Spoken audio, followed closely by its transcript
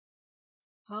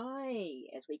day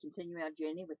as we continue our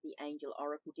journey with the Angel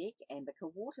Oracle deck. Amber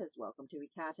Waters, welcome to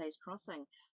HeKate's Crossing.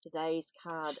 Today's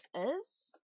card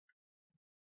is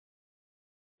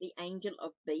the Angel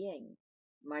of Being.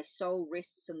 My soul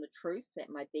rests in the truth that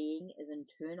my being is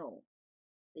internal.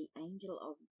 The Angel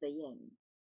of Being.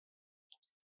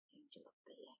 Angel of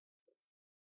Being.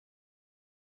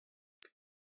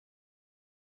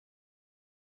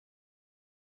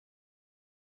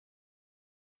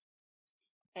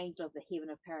 Angel of the Heaven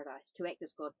of Paradise, to act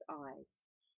as God's eyes.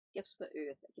 Gifts for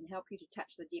Earth. It can help you to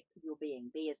touch the depth of your being,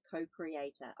 be as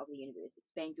co-creator of the universe,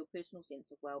 expand your personal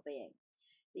sense of well-being.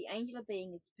 The Angel of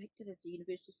Being is depicted as the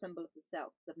universal symbol of the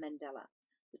self, the mandala.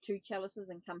 The two chalices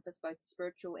encompass both the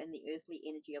spiritual and the earthly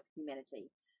energy of humanity.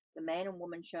 The man and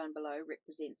woman shown below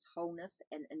represents wholeness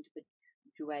and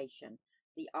individuation.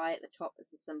 The eye at the top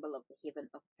is the symbol of the heaven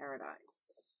of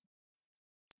paradise.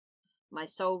 My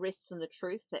soul rests in the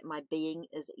truth that my being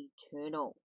is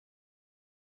eternal.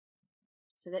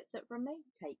 So that's it from me.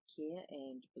 Take care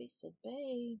and blessed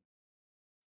be.